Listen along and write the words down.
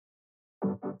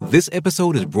This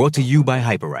episode is brought to you by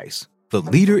Hyperice, the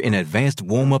leader in advanced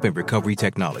warm-up and recovery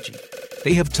technology.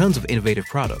 They have tons of innovative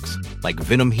products, like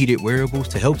Venom-heated wearables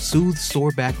to help soothe sore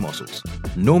back muscles,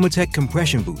 Normatec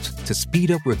compression boots to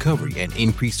speed up recovery and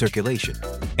increase circulation,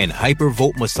 and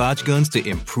Hypervolt massage guns to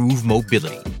improve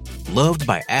mobility. Loved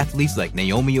by athletes like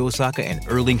Naomi Osaka and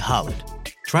Erling Haaland.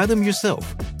 Try them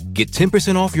yourself. Get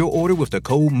 10% off your order with the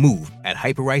code MOVE at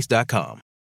hyperice.com.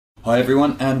 Hi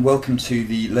everyone, and welcome to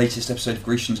the latest episode of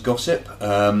Grecian's Gossip.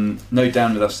 No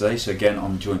Dan with us today, so again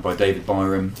I'm joined by David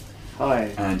Byram.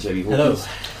 Hi. And Jamie Hawkins.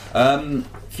 Hello. A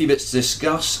few bits to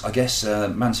discuss. I guess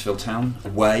Mansfield Town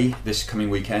away this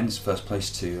coming weekend is the first place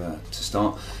to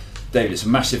start. David, it's a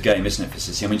massive game, isn't it, for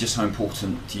City? I mean, just how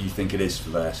important do you think it is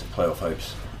for their playoff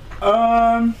hopes?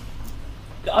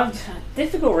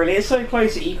 Difficult really. It's so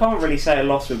close that you can't really say a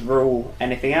loss would rule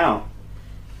anything out.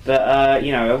 But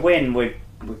a win would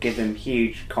give them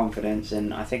huge confidence,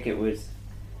 and I think it would.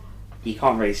 You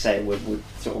can't really say it would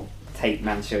sort of take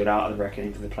Mansfield out of the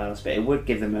reckoning for the playoffs, but it would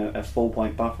give them a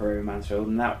 4-point buffer over Mansfield,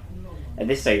 and that at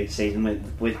this stage of the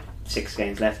season, with 6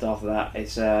 games left after that,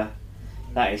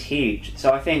 that is huge.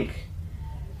 So I think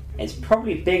it's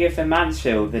probably bigger for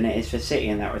Mansfield than it is for City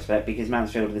in that respect, because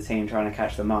Mansfield are the team trying to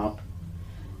catch them up.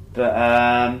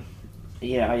 But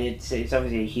it's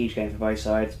obviously a huge game for both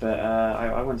sides, but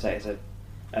I wouldn't say it's a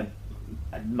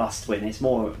must win. It's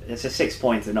a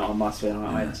 6-pointer, not a must win.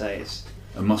 I'd say it's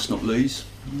a must not lose.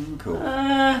 Cool.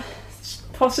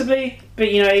 Possibly, but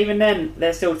even then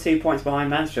they're still 2 points behind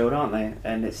Mansfield, aren't they?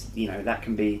 And it's that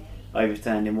can be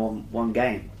overturned in one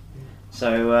game.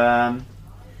 So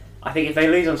I think if they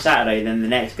lose on Saturday, then the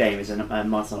next game is a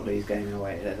must not lose game in a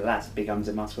way. That becomes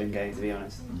a must win game, to be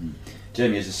honest. Mm-hmm.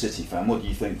 Jamie, as a City fan, what do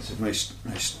you think most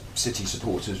City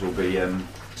supporters will be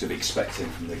expecting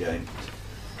from the game?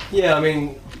 Yeah, I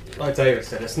mean, like David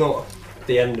said, it's not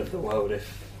the end of the world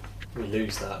if we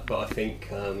lose that, but I think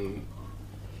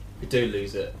if we do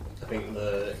lose it, I think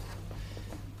the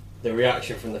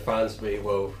reaction from the fans will be,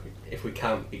 well, if we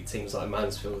can't beat teams like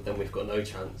Mansfield, then we've got no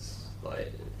chance.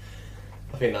 Like,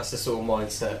 I think that's the sort of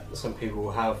mindset some people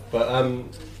will have. But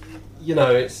it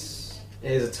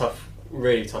is a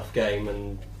really tough game,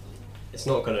 and it's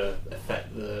not going to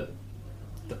affect the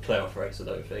playoff race. I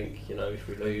don't think. If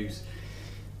we lose,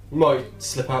 we might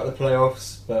slip out of the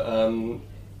playoffs, but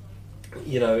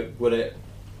would it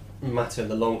matter in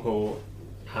the long haul?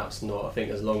 Perhaps not. I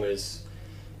think as long as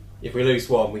if we lose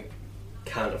one, we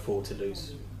can't afford to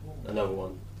lose another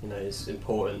one. It's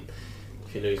important.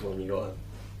 If you lose one, you got to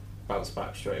bounce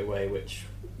back straight away, which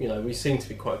we seem to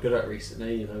be quite good at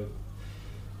recently.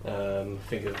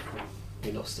 Think of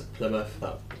we lost to Plymouth,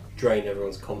 that drained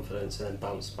everyone's confidence, and then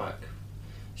bounced back.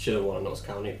 Should have won at Notts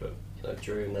County, but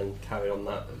drew and then carried on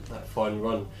that fine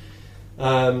run.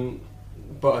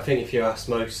 But I think if you ask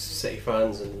most City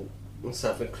fans, and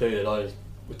myself included, I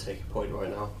would take a point right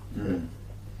now. Mm.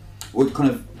 What kind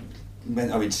of?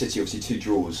 City obviously 2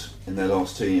 draws in their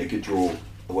last 2. A good draw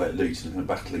away at Luton, a kind of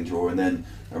battling draw, and then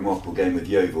a remarkable game with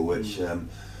Yeovil, which a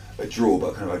draw,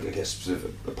 but kind of I guess sort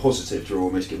of a positive draw,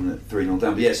 almost given it 3-0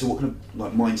 down. But yeah, so what kind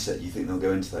of mindset do you think they'll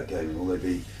go into that game? Will they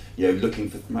be looking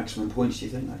for maximum points? Do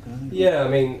you think that kind of thing? Yeah, I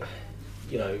mean,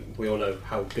 we all know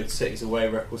how good City's away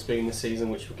record's been this season,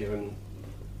 which will give them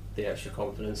the extra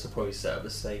confidence. They'll probably set up the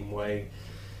same way,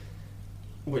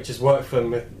 which has worked for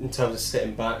them in terms of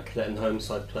sitting back, letting home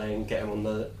side play, and getting on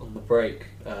the break.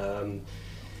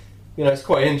 It's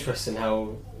quite interesting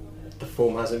how the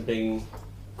form hasn't been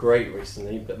great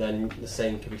recently, but then the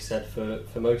same can be said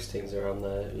for most teams around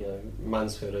there.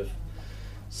 Mansfield have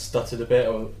stuttered a bit,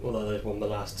 although they've won the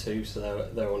last 2, so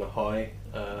they're on a high.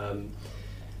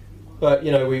 But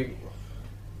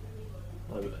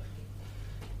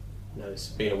it's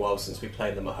been a while since we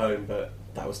played them at home, but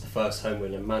that was the first home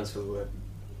win, and Mansfield were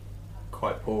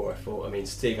quite poor, I thought. I mean,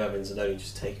 Steve Evans had only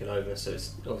just taken over, so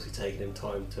it's obviously taken him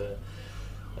time to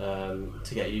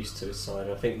get used to his side.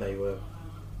 I think they were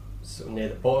sort of near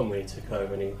the bottom when he took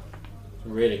over, and he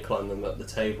really climbed them up the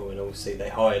table, and obviously they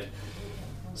hired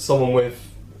someone with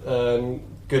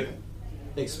good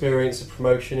experience of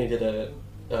promotion. He did a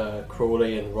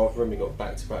Crawley and Rotherham. He got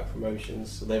back-to-back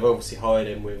promotions, so they've obviously hired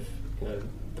him with the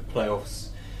playoffs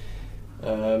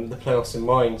in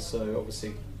mind. So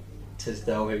obviously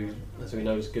Tisdale, who as we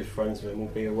know is good friends with him, will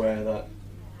be aware that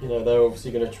they're obviously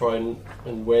going to try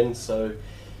and win. So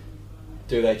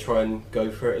do they try and go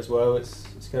for it as well? It's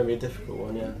going to be a difficult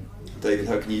one, yeah. David,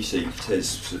 how can you see Tiz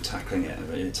sort of tackling it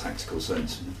in a tactical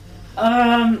sense?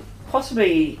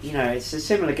 Possibly, it's a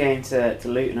similar game to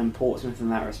Luton and Portsmouth in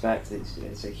that respect.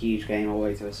 It's a huge game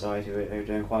away to a side who are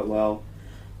doing quite well.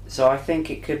 So I think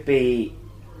it could be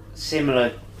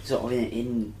similar sort of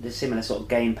in the similar sort of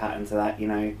game pattern to that,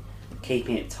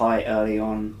 keeping it tight early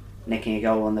on, nicking a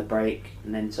goal on the break,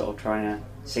 and then sort of trying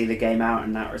to see the game out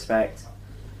in that respect.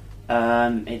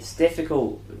 It's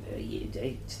difficult.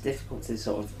 It's difficult to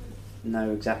sort of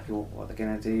know exactly what they're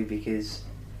going to do, because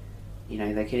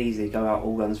they could easily go out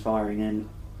all guns firing, and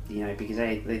because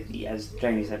they as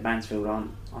Jamie said, Mansfield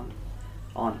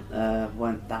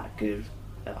weren't that good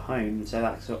at home, so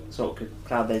that sort of could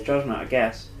cloud their judgment, I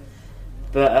guess.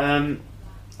 But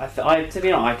to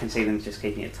be honest, I can see them just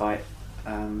keeping it tight,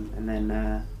 and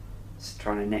then just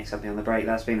trying to nick something on the break.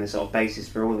 That's been the sort of basis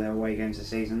for all their away games this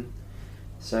season.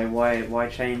 So why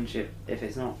change it if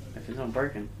it's not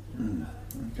broken?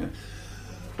 Okay.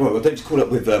 Well, we're going to call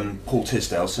up with Paul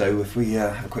Tisdale. So if we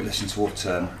have a quick listen to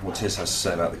what Tis has to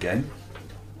say about the game.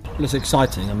 Well, it's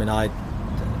exciting. I mean, I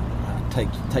take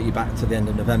you back to the end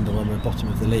of November when we were bottom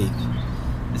of the league.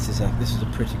 This is a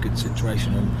pretty good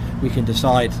situation, and we can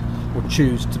decide or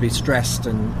choose to be stressed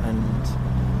and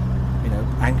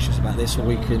anxious about this, or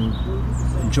we can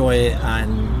enjoy it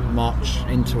and march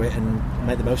into it and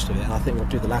make the most of it. And I think we'll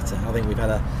do the latter. I think we've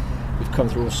come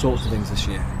through all sorts of things this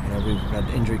year. We've had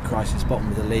injury crisis, bottom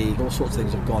of the league, all sorts of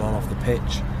things have gone on off the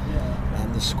pitch,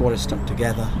 and the squad is stuck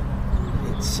together.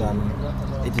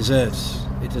 It deserves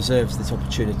this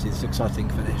opportunity, this exciting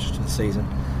finish to the season.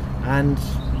 And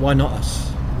why not us?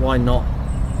 Why not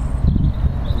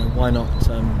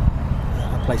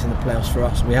a place in the playoffs for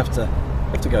us? We have to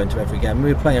go into every game.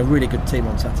 We were playing a really good team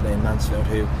on Saturday in Mansfield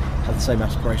who have the same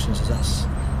aspirations as us,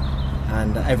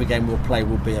 and every game we'll play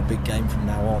will be a big game from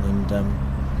now on, and I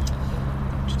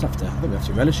think we have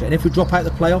to relish it. And if we drop out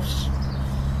the playoffs,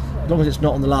 as long as it's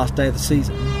not on the last day of the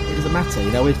season, it doesn't matter.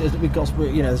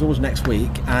 There's always next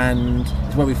week, and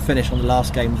it's where we finish on the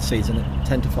last game of the season at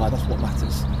 10-5. That's what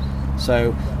matters.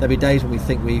 So there'll be days when we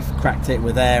think we've cracked it,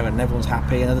 we're there, and everyone's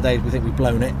happy, and other days we think we've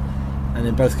blown it. And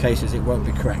in both cases, it won't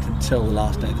be correct until the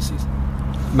last day of the season.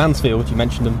 Mansfield, you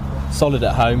mentioned them, solid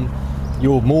at home.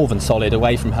 You're more than solid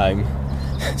away from home.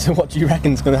 So what do you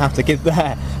reckon is going to have to give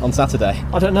there on Saturday?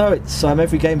 I don't know. It's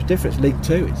every game's different. It's League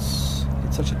Two. It's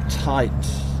such a tight,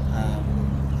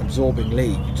 absorbing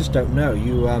league. You just don't know.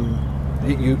 You're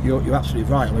absolutely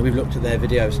right. I mean, we've looked at their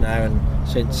videos now, and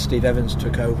since Steve Evans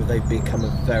took over, they've become a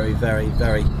very, very,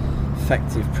 very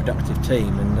effective, productive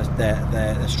team, and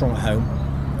they're strong at home.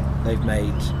 They've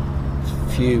made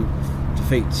few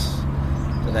defeats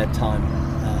to their time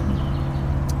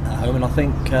at home, and I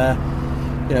think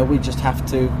we just have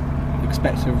to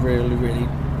expect a really, really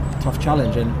tough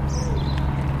challenge. And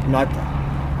I've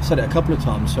said it a couple of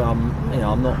times, so I'm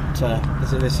not.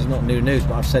 This is not new news,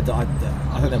 but I've said that I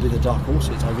think they'll be the dark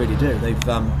horses. I really do. They've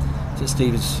since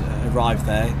Steve has arrived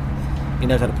there, he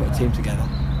knows how to put a team together.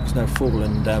 He's no fool,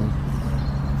 and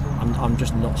I'm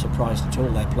just not surprised at all.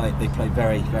 They play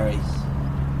very, very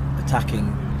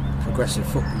attacking, progressive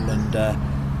football, and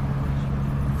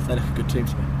they look a good team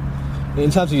to me.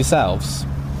 In terms of yourselves,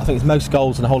 I think it's most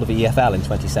goals in the whole of the EFL in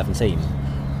 2017,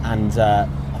 and I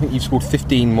think you've scored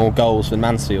 15 more goals than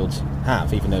Mansfield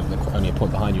have, even though they're only a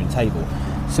point behind you in the table.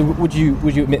 So would you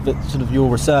admit that sort of your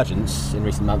resurgence in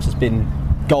recent months has been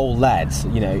goal-led,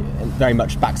 and very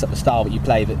much backs up the style that you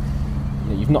play, that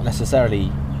you've not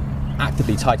necessarily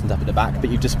actively tightened up at the back, but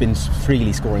you've just been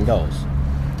freely scoring goals?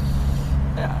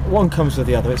 One comes with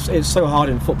the other. It's so hard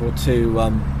in football to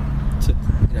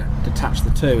detach the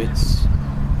two. It's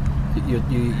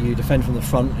you defend from the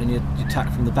front and you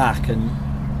attack from the back, and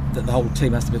that the whole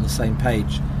team has to be on the same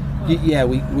page.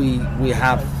 We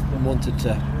have wanted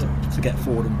to get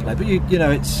forward and play, but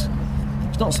it's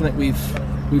not something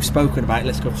we've spoken about.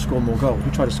 Let's go score more goals. We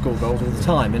try to score goals all the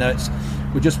time.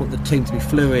 We just want the team to be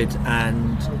fluid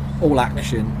and all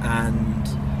action, and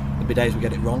there'll be days we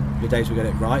get it wrong, there'll be days we get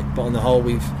it right, but on the whole,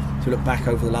 if we look back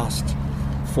over the last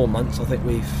 4 months, I think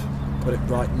we've got it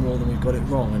right more than we've got it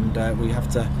wrong, and we have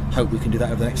to hope we can do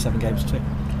that over the next 7 games too.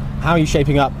 How are you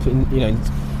shaping up in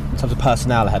terms of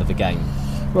personnel ahead of the game?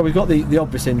 Well, we've got the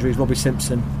obvious injuries: Robbie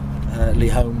Simpson, Lee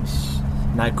Holmes,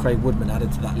 now Craig Woodman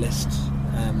added to that list.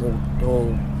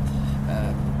 All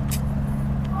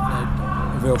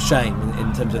a real shame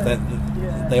in terms of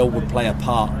they all would play a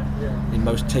part in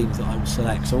most teams that I would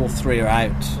select. So all 3 are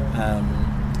out,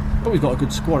 but we've got a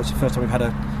good squad. It's the first time we've had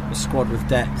a squad with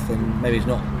depth, and maybe it's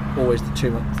not always the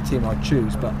team I'd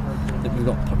choose, but we've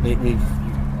got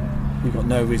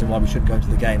no reason why we shouldn't go into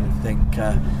the game and think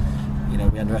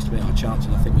we underestimate our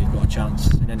chances. I think we've got a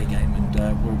chance in any game, and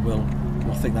we'll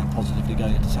think that positively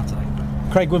going into Saturday.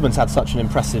 Craig Woodman's had such an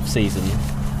impressive season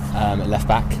at left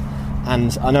back,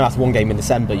 and I know after one game in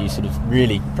December you sort of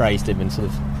really praised him and sort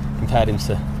of compared him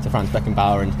to Franz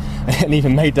Beckenbauer and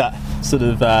even made that sort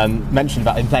of mention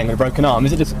about him playing with a broken arm.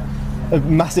 Is it just a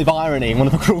massive irony, one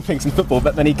of the cruel things in football,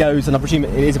 but then he goes, and I presume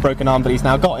it is a broken arm, but he's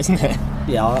now got, isn't it?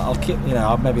 Yeah, I'll keep.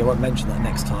 Maybe I won't mention that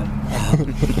next time.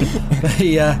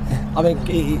 I mean,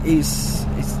 he's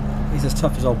as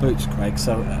tough as old boots, Craig.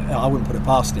 So I wouldn't put it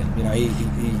past him.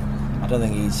 I don't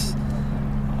think he's.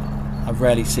 I've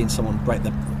rarely seen someone break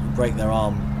their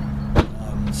arm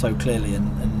so clearly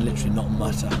and literally not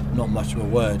much of a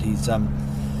word. He's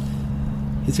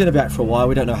going to be out for a while.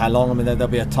 We don't know how long. I mean, there'll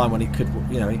be a time when he could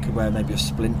wear maybe a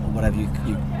splint or whatever.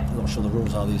 I'm not sure the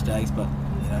rules are these days, but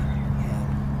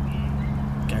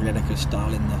Gary Lineker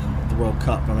style in the World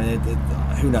Cup. I mean,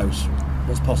 who knows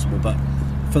what's possible? But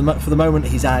for the moment,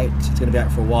 he's out. He's going to be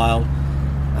out for a while,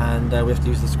 and we have to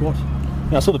use the squad.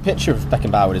 I saw the picture of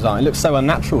Beckenbauer with his arm. It looks so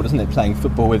unnatural, doesn't it, playing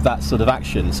football with that sort of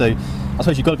action? So I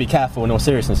suppose you've got to be careful in all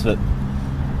seriousness that.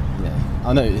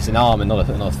 I know it's an arm and not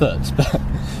a foot,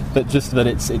 but just that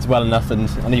it's well enough, and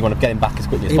I know you want to get him back as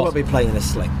quickly as possible. He won't be playing in a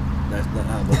sling.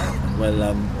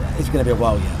 Well, it's going to be a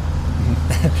while yet.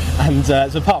 And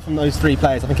so apart from those three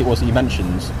players, I think it was that you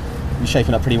mentioned, you're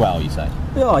shaping up pretty well, you say?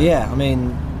 Oh yeah, I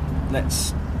mean,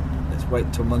 let's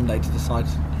wait till Monday to decide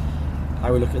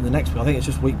how we look at the next week. I think it's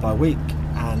just week by week,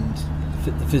 and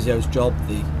the physio's job,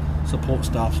 the support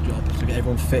staff's job is to get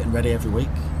everyone fit and ready every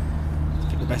week.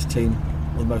 Pick the best team,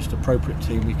 or the most appropriate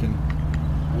team we can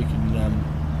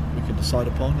decide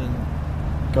upon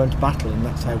and go into battle, and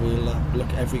that's how we'll look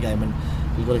at every game. And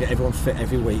we've got to get everyone fit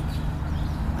every week,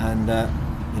 and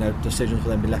decisions will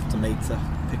then be left to me to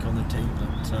pick on the team.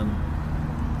 But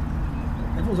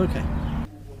everyone's okay.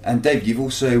 And Dave, you've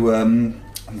also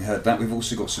heard that. We've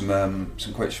also got some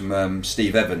quotes from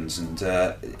Steve Evans, and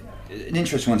an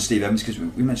interesting one, Steve Evans, because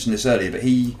we mentioned this earlier, but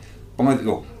he,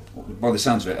 by the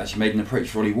sounds of it, actually made an approach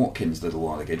for Ollie Watkins a little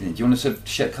while ago, didn't he? Do you want to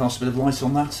cast a bit of light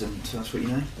on that and tell us what you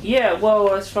know? Yeah,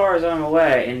 well, as far as I'm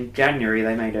aware, in January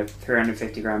they made a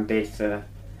 £350,000 bid for,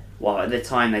 well, at the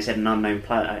time they said an unnamed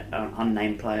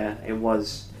player. It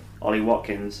was Ollie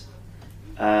Watkins,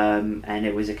 and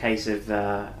it was a case of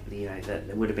that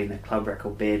there would have been a club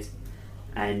record bid,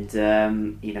 and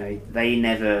they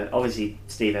never, obviously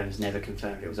Steve Evans never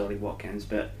confirmed it was Ollie Watkins,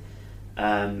 but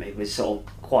it was sort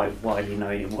of quite widely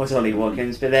known it was Ollie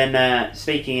Watkins. But then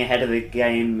speaking ahead of the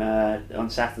game on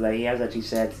Saturday, he has actually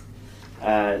said,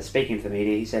 speaking to the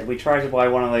media, he said, "We tried to buy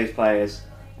one of those players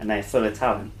and they're full of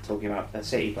talent," talking about a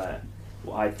City player.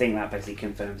 Well, I think that basically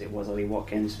confirms it was Ollie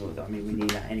Watkins. I mean, we knew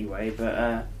that anyway,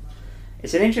 but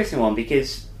it's an interesting one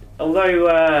because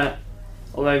although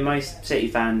most City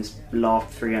fans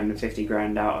laughed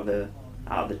 $350,000 out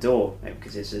of the door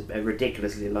because it's a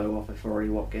ridiculously low offer for Ollie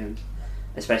Watkins,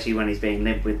 especially when he's being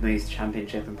linked with moves to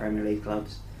Championship and Premier League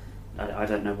clubs. I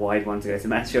don't know why he'd want to go to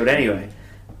Mansfield anyway,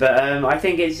 but I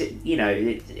think it's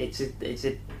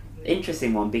an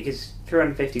interesting one because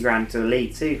 $350,000 to a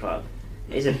League Two club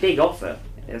is a big offer.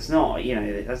 It's not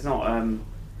a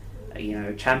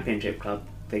Championship club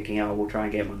thinking, "Oh, we'll try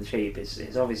and get him on the cheap."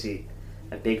 It's obviously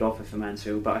a big offer for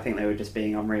Mansfield, but I think they were just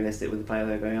being unrealistic with the player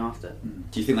they're going after.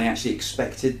 Do you think they actually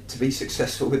expected to be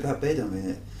successful with that bid? I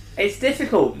mean, it's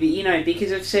difficult,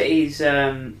 because of City's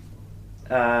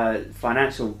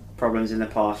financial problems in the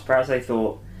past. Perhaps they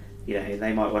thought,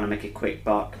 they might want to make a quick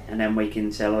buck, and then we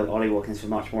can sell Ollie Watkins for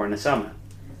much more in the summer.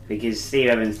 Because Steve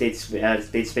Evans did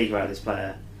speak about this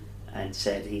player and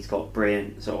said he's got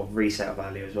brilliant sort of resale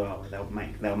value as well.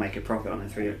 They'll make a profit on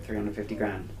the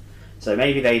 $350,000. So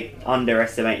maybe they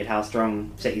underestimated how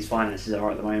strong City's finances are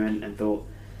at the moment and thought,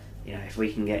 if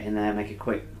we can get in there, make a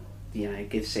quick,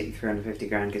 give City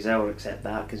 $350,000 because they'll accept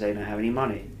that because they don't have any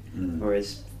money.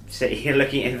 Whereas City are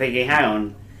looking and thinking, hang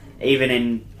on, even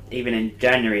in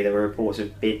January there were reports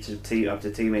of bids of up to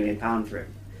 £2 million for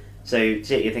him. So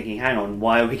City are thinking, hang on,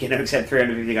 why are we going to accept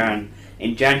 $350,000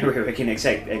 in January? We can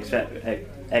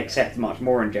accept much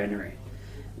more in January.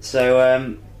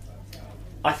 So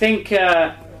I think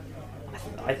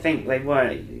they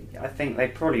weren't. I think they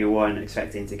probably weren't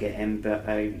expecting to get him, but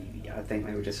I think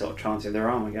they were just sort of chancing their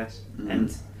arm, I guess.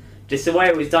 And just the way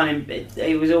it was done,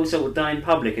 it was all sort of done in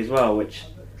public as well, which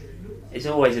is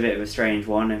always a bit of a strange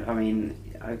one. I mean,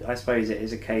 I suppose it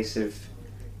is a case of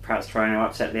perhaps trying to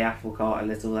upset the apple cart a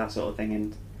little, that sort of thing,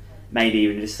 and maybe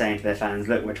even just saying to their fans,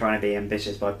 "Look, we're trying to be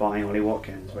ambitious by buying Ollie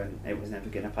Watkins," when it was never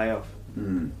going to pay off.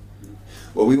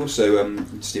 Well, we also,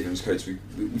 Stephen's coach,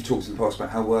 we've talked in the past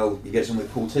about how well he gets on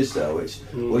with Paul Tisdale, which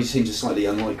always seems a slightly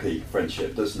unlikely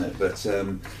friendship, doesn't it? But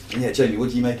Jamie, what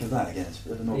do you make of that? Again, it's a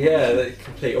bit of an odd they're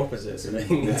complete opposites. I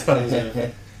mean, in terms of,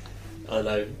 I don't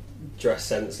know, dress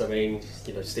sense, I mean,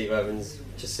 Steve Evans,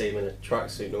 just see him in a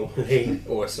tracksuit normally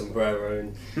or a sombrero,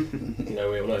 and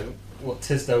we all know what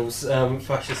Tisdale's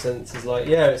fashion sense is like.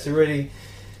 Yeah, it's a really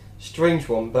strange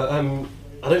one, but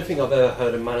I don't think I've ever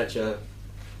heard a manager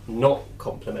not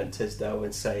compliment Tisdale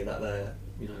and say that they're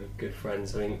good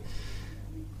friends. I mean,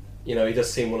 he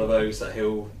does seem one of those that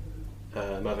he'll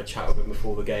have a chat with him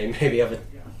before the game, maybe have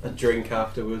a drink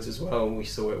afterwards as well. And we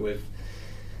saw it with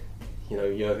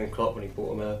Jurgen Klopp when he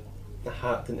bought him a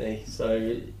hat, didn't he?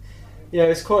 So yeah,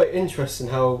 it's quite interesting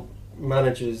how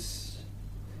managers,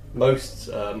 most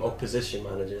opposition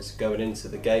managers going into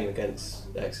the game against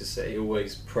Exeter City,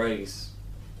 always praise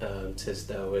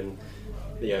Tisdale, and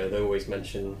they always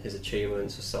mention his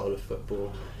achievements, his style of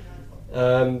football.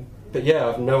 But yeah,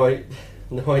 I've no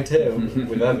idea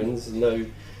with Evans, no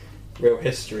real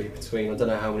history between. I don't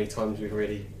know how many times we've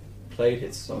really played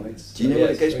his sides. Do you know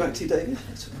what it goes back to, David?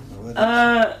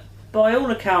 By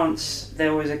all accounts,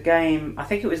 there was a game, I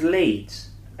think it was Leeds,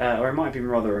 or it might have been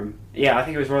Rotherham. Yeah, I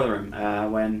think it was Rotherham,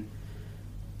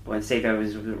 when Steve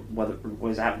Evans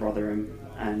was at Rotherham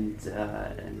and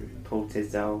Paul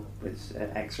Tisdale was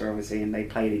at Exeter, obviously, and they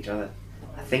played each other.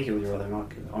 I think it was Rotherham, I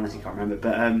honestly can't remember.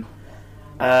 But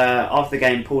after the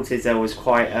game, Paul Tisdale was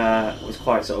quite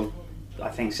sort of, I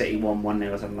think City won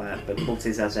 1-0 or something like that, but Paul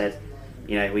Tisdale said,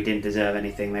 we didn't deserve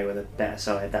anything, they were the better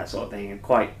side, that sort of thing, and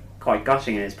quite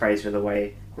gushing in his praise for the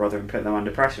way Rotherham put them under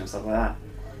pressure and stuff like that.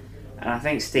 And I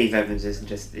think Steve Evans is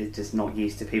just not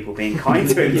used to people being kind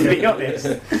to him, to be honest.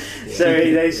 So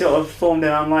they sort of formed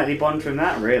an unlikely bond from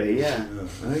that, really. Yeah.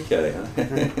 Okay.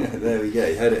 There we go.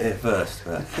 You heard it here first.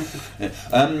 But,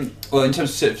 yeah. Well, in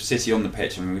terms of City on the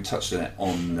pitch, I mean, we touched on it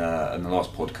on the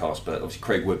last podcast, but obviously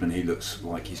Craig Woodman, he looks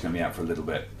like he's going to be out for a little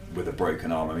bit with a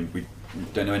broken arm. I mean, we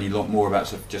don't know any lot more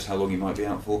about just how long he might be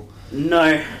out for.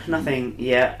 No, nothing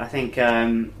yet. I think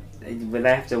they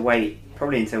have to wait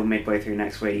probably until midway through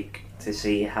next week to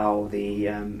see how the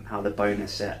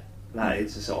bonus set, that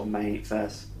is the sort of main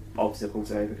first obstacle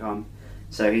to overcome.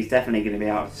 So he's definitely going to be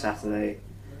out for Saturday,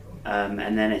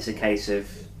 and then it's a case of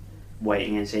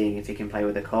waiting and seeing if he can play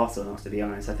with a cast or not. To be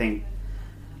honest, I think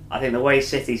the way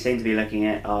City seem to be looking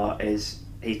at it is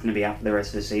he's going to be out for the rest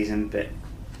of the season, but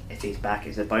if he's back,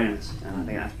 it's a bonus, and I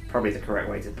think that's probably the correct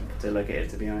way to look at it.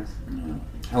 To be honest.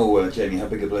 Jamie, how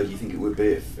big a blow do you think it would be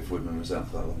if Woodman was out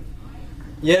for that long?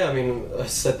 Yeah, I mean, I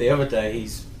said the other day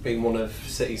he's been one of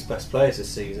City's best players this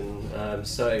season.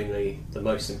 Certainly the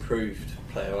most improved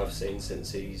player I've seen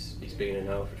since he's been in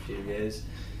now for a few years.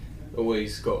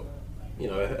 Always got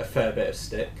a fair bit of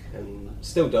stick, and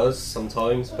still does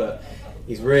sometimes, but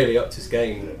he's really upped his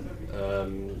game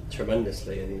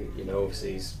tremendously. And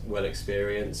obviously he's well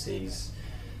experienced. He's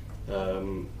I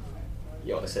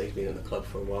say he's been in the club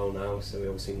for a while now, so he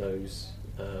obviously knows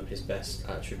his best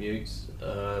attributes.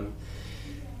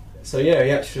 So yeah, he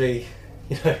actually,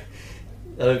 I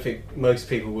don't think most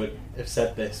people would have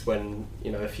said this when,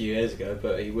 a few years ago,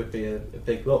 but he would be a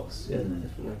big loss. Yeah,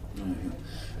 definitely.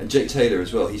 And Jake Taylor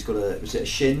as well. He's got was it a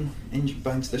shin injury,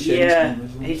 bang to the shin? Yeah,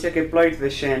 he took a blow to the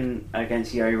shin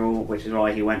against Yeovil, which is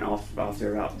why he went off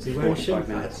after about 45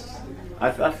 minutes.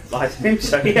 I think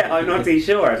so. Yeah, I'm not too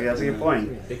sure. Actually, that's a good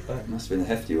point. Must have been a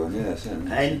hefty one. Yeah,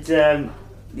 certainly. And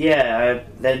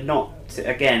they're not.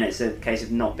 Again, it's a case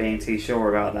of not being too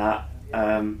sure about that.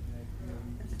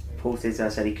 Paul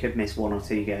Tisdale said he could miss 1 or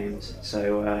 2 games,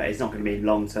 so it's not going to be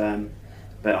long term.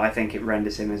 But I think it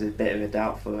renders him as a bit of a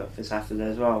doubt for Saturday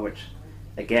as well, which,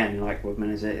 again, like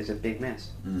Woodman, is a big miss.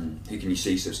 Who can you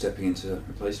see sort of stepping in to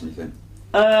replace him, you think?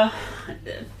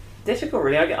 Difficult,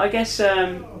 really. I guess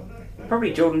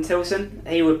probably Jordan Tilson.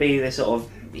 He would be the sort of,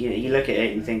 you look at it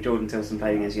and you think Jordan Tilson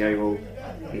played against Yeovil.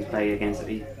 He's played against,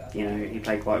 he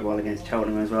played quite well against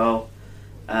Cheltenham as well.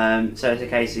 So it's a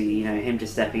case of him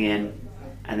just stepping in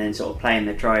and then sort of playing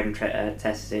the tried and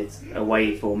tested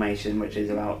away formation, which is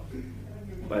about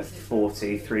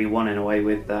 4-2-3-1 in a way,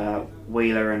 with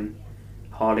Wheeler and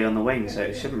Harley on the wing. So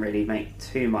it shouldn't really make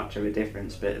too much of a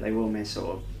difference, but they will miss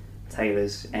sort of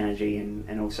Taylor's energy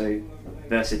and also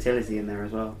versatility in there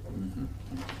as well.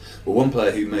 Well, one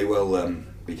player who may well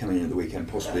be coming in at the weekend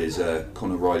possibly is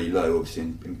Conor Riley-Lowe, obviously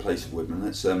in place of Woodman.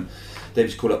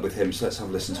 David's caught up with him, so let's have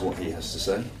a listen to what he has to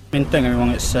say. I mean, don't get me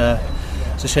wrong, it's a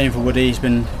shame for Woody. He's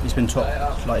been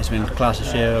top, he's been class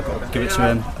this year. I've got to give it to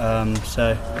him.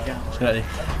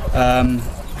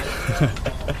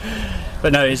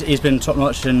 But no, he's been top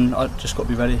notch, and I just got to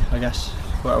be ready, I guess,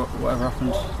 whatever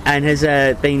happens. And has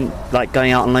been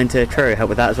going out on loan to Truro help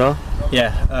with that as well?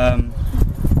 Yeah.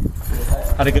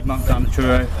 Had a good month down at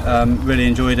Truro, really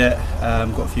enjoyed it,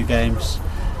 got a few games,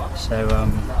 so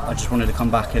I just wanted to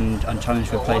come back and challenge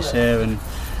for a place here, and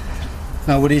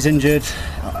No, Woody's injured.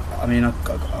 I mean, I've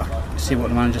got to see what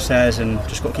the manager says and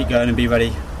just got to keep going and be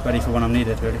ready for when I'm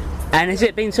needed, really. And has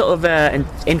it been sort of an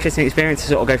interesting experience to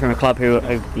sort of go from a club who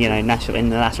you know, in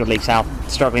the National League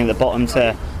South, struggling at the bottom,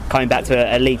 to coming back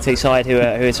to a League Two side who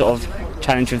are sort of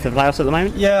challenging for the playoffs at the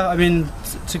moment? Yeah, I mean,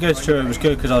 to go to Truro was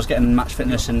good because I was getting match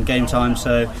fitness and game time,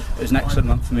 so it was an excellent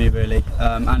month for me, really.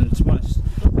 And to be honest,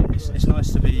 it's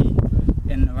nice to be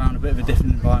in around a bit of a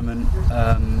different environment,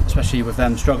 especially with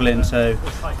them struggling. So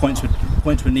points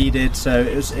were needed. So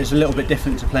it's a little bit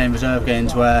different to playing reserve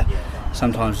games where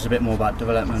sometimes it's a bit more about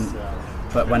development.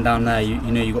 But when down there, you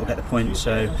knew you got to get the points.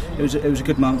 So it was a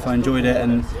good month. I enjoyed it,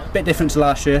 and a bit different to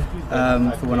last year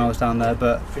for when I was down there.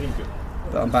 But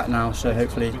I'm back now, so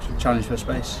hopefully challenge for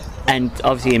space. And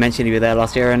obviously you mentioned you were there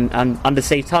last year, and under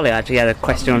Steve Tully, I actually had a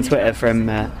question on Twitter from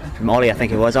Ollie, I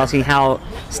think it was, asking how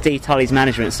Steve Tully's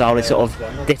management style is sort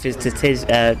of differs to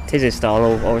Tiz's style,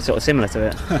 or sort of similar to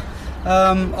it.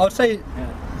 I would say,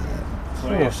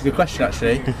 it's a good question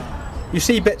actually. You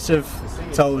see bits of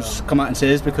Tulls come out in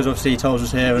Tiz because obviously Tulls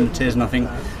was here and Tiz, and I think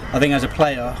as a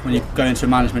player, when you go into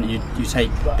management, you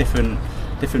take different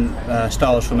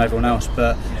styles from everyone else.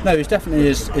 But no, he's definitely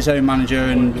his own manager,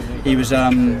 and he was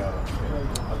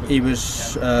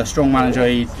a strong manager.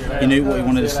 He knew what he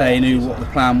wanted to say, he knew what the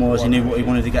plan was, he knew what he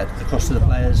wanted to get across to the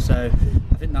players. So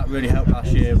I think that really helped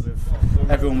last year.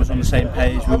 Everyone was on the same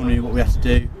page, we all knew what we had to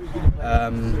do,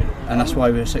 and that's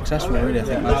why we were successful, really, I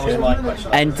think, last year.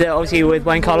 And obviously with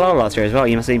Wayne Carlisle last year as well,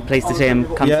 you must be pleased to see him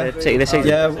come to City this season.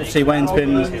 Yeah, obviously Wayne's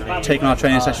been taking our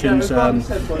training sessions, so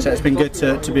it's been good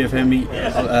to be with him.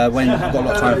 Wayne, I've got a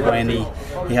lot of time for Wayne.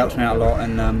 He helps me out a lot,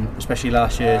 and especially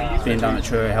last year being down at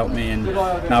Truro, he helped me, and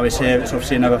now he's here. It's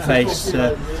obviously another face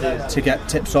to get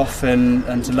tips off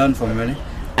and to learn from, really.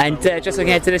 And just looking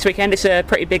ahead to this weekend, it's a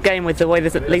pretty big game with the way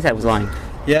the league table's lying.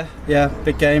 Yeah,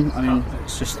 big game. I mean,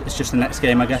 it's just the next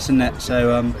game, I guess, isn't it?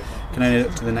 So can only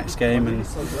look to the next game, and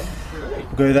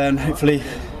we'll go there and hopefully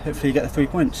get the 3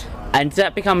 points. And does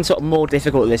that become sort of more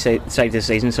difficult this stage of the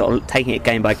season, sort of taking it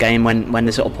game by game when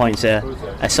the sort of points are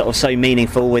sort of so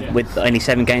meaningful with only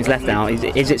 7 games left now?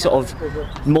 Is it sort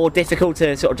of more difficult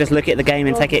to sort of just look at the game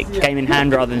and take it game in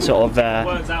hand rather than sort of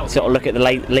look at the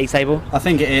league table? I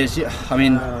think it is. I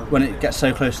mean, when it gets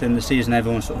so close to the end of the season,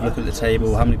 everyone sort of look at the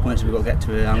table. How many points have we got to get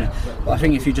to? But I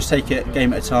think if you just take it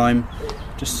game at a time,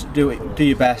 just do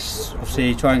your best.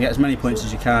 Obviously, try and get as many points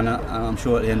as you can, and I'm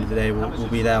sure at the end of the day we'll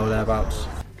be there or thereabouts.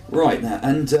 Right now,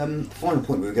 and the final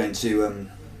point we were going to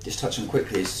just touch on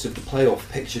quickly is sort of the playoff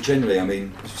picture generally. I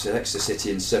mean, as we said, Exeter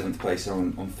City in 7th place are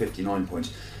on 59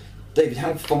 points. David,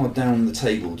 how far down the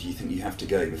table do you think you have to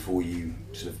go before you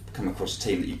sort of come across a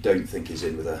team that you don't think is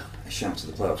in with a shout to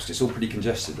the playoffs? 'Cause it's all pretty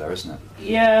congested there, isn't it?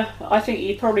 Yeah, I think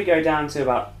you'd probably go down to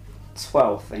about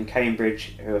 12th, and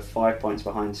Cambridge, who are 5 points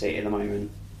behind City at the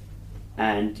moment,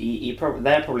 and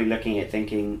they're probably looking at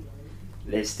thinking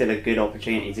there's still a good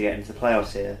opportunity to get into the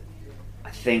playoffs here.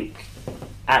 I think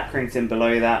Accrington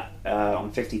below that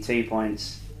on 52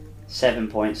 points, 7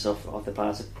 points off the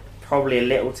playoffs, are probably a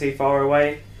little too far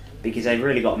away, because they've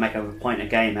really got to make up a point a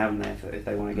game, haven't they, if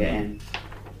they want to get in.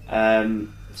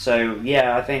 So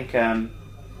yeah, I think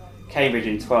Cambridge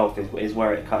in 12th is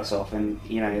where it cuts off, and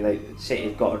you know City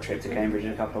have got a trip to Cambridge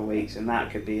in a couple of weeks, and that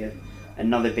could be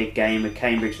another big game with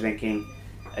Cambridge thinking,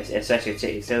 especially if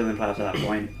City's still in the playoffs at that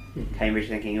point, Cambridge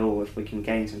thinking, oh, if we can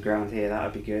gain some ground here, that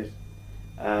would be good.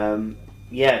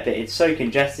 Yeah, but it's so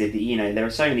congested that, you know, there are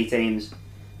so many teams.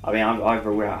 I mean, I've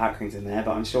ruled out Accrington there,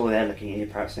 but I'm sure they're looking at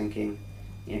it perhaps thinking,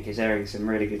 you know, because they're in some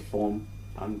really good form,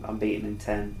 I'm beaten in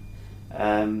 10.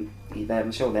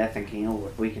 I'm sure they're thinking, oh,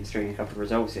 if we can string a couple of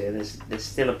results here, there's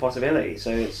still a possibility.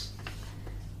 So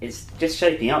it's just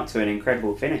shaping up to an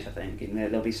incredible finish, I think, and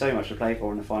there'll be so much to play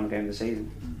for in the final game of the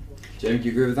season. Jamie, do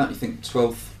you agree with that? You think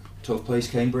 12th place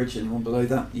Cambridge and one below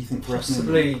that, you think, for us?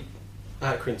 Possibly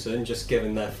Accrington, just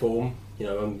given their form. You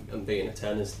know, I'm beating a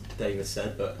 10, as David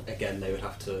said, but again, they would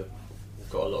have to have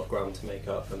got a lot of ground to make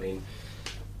up. I mean,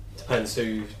 depends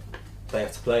who they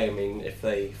have to play. I mean, if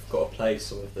they've got to play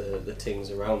some of the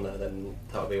teams around there, then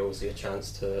that would be obviously a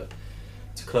chance to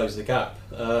close the gap.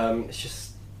 It's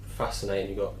just fascinating.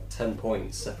 You've got 10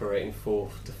 points separating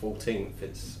 4th to 14th.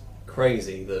 It's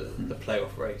crazy, the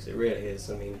playoff race. It really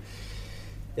is. I mean,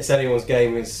 it's anyone's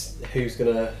game is who's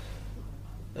going to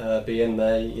be in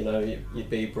there. You know, you'd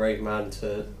be a brave man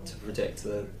to predict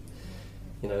the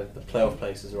playoff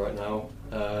places right now.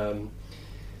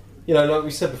 You know, like we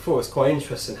said before, it's quite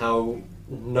interesting how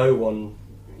no one,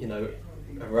 you know,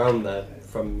 around there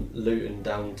from Luton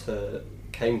down to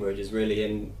Cambridge is really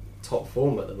in top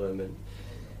form at the moment,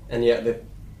 and yet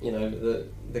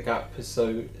the gap is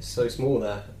so small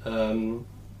there.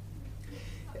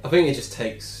 I think it just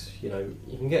takes, you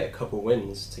can get a couple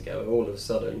wins together, all of a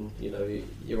sudden,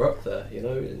 you're up there,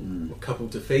 and a couple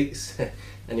defeats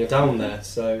and you're down there.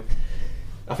 So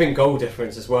I think goal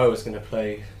difference as well is going to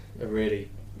play a really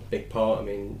big part. I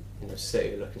mean,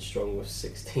 City are looking strong with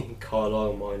 16,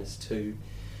 Carlisle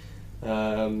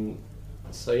 -2.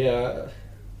 So yeah,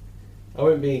 I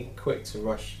won't be quick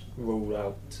to rule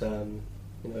out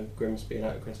Grimsby and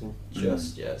Accrington.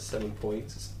 Just 7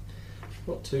 points. It's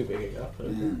not too big a gap. I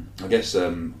don't think. I guess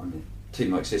a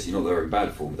team like City, not that they're in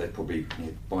bad form, they'd probably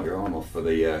bite your arm off for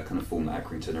the kind of form that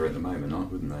Accrington are at the moment,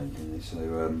 wouldn't they? So,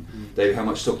 David, how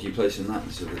much stock do you place in that?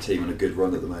 Sort of the team on a good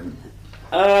run at the moment.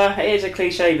 It is a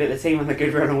cliche, but the team on a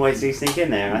good run always do sneak in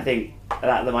there. I think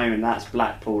at the moment that's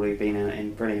Blackpool who've been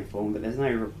in brilliant form, but there's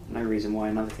no reason why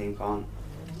another team can't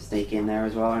sneak in there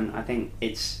as well. And I think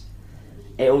it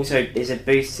also is a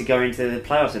boost to go into the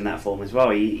playoffs in that form as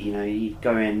well. You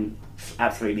go in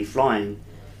absolutely flying,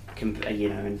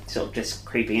 and sort of just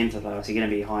creeping into the playoffs. You're going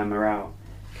to be high morale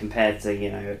compared to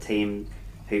a team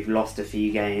who've lost a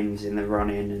few games in the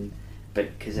run-in,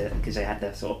 but because they had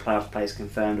their sort of playoff place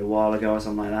confirmed a while ago or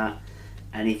something like that,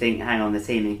 and you think, hang on, the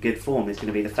team in good form is going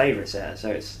to be the favourites there. So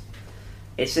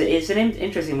it's an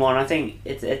interesting one. I think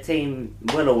a team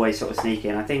will always sort of sneak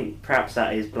in. I think perhaps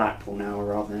that is Blackpool now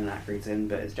rather than Accrington,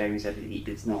 but as Jamie said,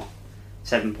 it's not.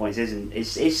 7 points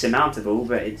it's surmountable,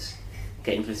 but it's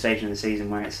getting to the stage in the season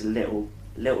where it's a little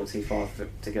too far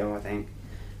to go, I think.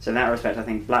 So in that respect, I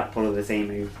think Blackpool are the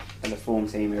form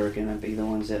team who are going to be the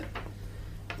ones that,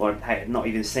 not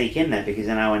even sneak in there, because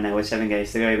now when there were 7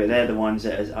 games to go, but they're the ones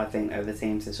that I think are the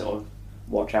teams to sort of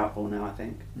watch out for now, I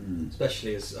think.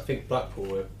 Especially as I think Blackpool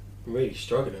were really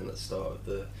struggling at the start of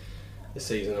the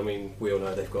season. I mean, we all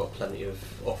know they've got plenty of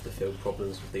off-the-field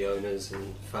problems with the owners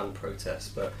and fan protests,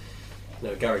 but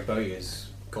Gary Bowyer's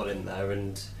got in there,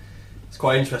 and it's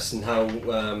quite interesting how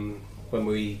when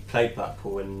we played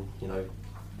Blackpool and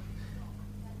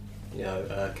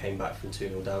came back from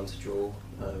 2-0 down to draw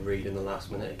Reed in the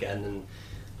last minute again, and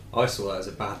I saw that as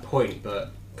a bad point,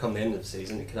 but come the end of the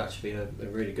season it could actually be a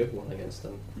really good one against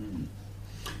them.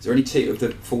 Is there any team of the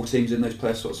 4 teams in those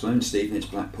playoff spots at the moment? Stevenage,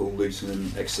 Blackpool, Luton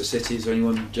and Exeter City. Is there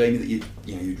anyone, Jamie, that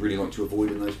you'd really like to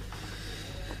avoid in those?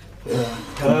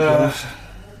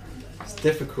 It's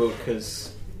difficult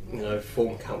because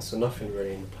form counts for nothing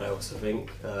really in the playoffs, I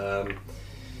think.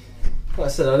 Like I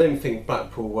said, I didn't think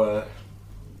Blackpool were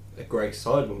a great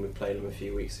side when we played them a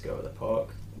few weeks ago at the Park.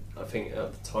 I think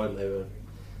at the time they were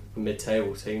a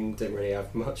mid-table team, didn't really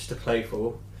have much to play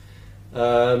for.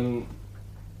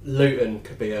 Luton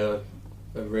could be a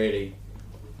really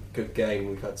good game.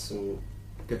 We've had some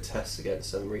good tests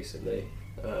against them recently.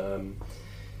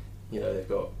 They've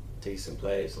got decent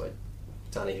players like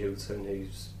Danny Hilton,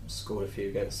 who's scored a few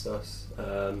against us.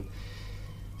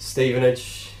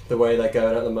 Stevenage, the way they're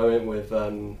going at the moment with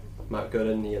Matt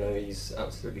Gooden, he's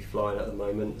absolutely flying at the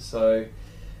moment. So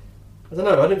I don't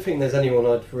know. I don't think there's anyone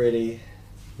I'd really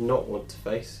not want to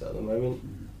face at the moment.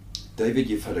 David,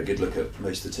 you've had a good look at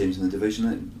most of the teams in the division.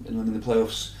 Anyone in the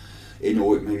playoffs,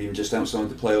 or maybe even just outside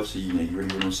the playoffs, you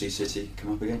really want to see City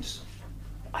come up against?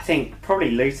 I think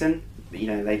probably Luton.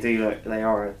 They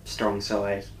are a strong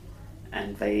side,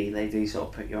 and they do sort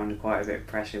of put you under quite a bit of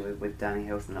pressure with Danny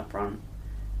Hilton up front.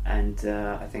 And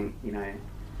I think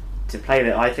to play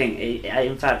that, I think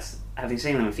in fact, having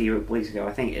seen them a few weeks ago,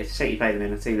 I think if City played them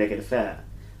in a 2-legged affair,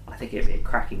 I think it'd be a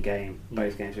cracking game.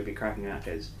 Both games would be cracking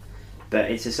matches. But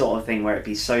it's the sort of thing where it'd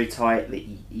be so tight that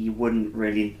you wouldn't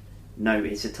really know.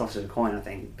 It's a toss of a coin, I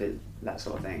think, but that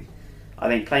sort of thing. I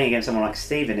think playing against someone like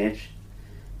Stevenage,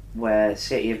 where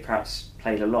City have perhaps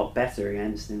played a lot better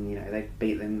against, and they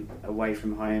beat them away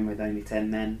from home with only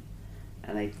 10 men,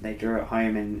 and they drew at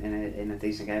home in a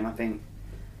decent game. I think,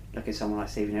 look at someone like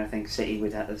Stevenage, I think City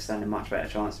would have to stand a much better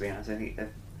chance, to be honest.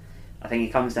 I think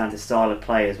it comes down to style of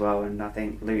play as well, and I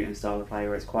think Luton's style of play,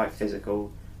 where it's quite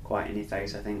physical, quite in your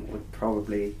face, I think would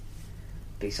probably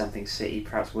be something City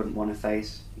perhaps wouldn't want to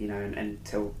face,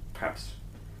 until perhaps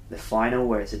the final,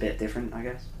 where it's a bit different, I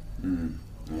guess.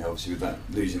 Yeah, obviously with that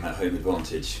losing that home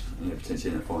advantage,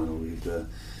 potentially in the final, would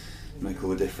make all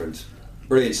the difference.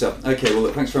 Brilliant stuff. Okay,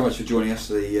 well, thanks very much for joining us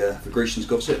for Grecian's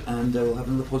Gossip, and we'll have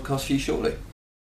another podcast for you shortly.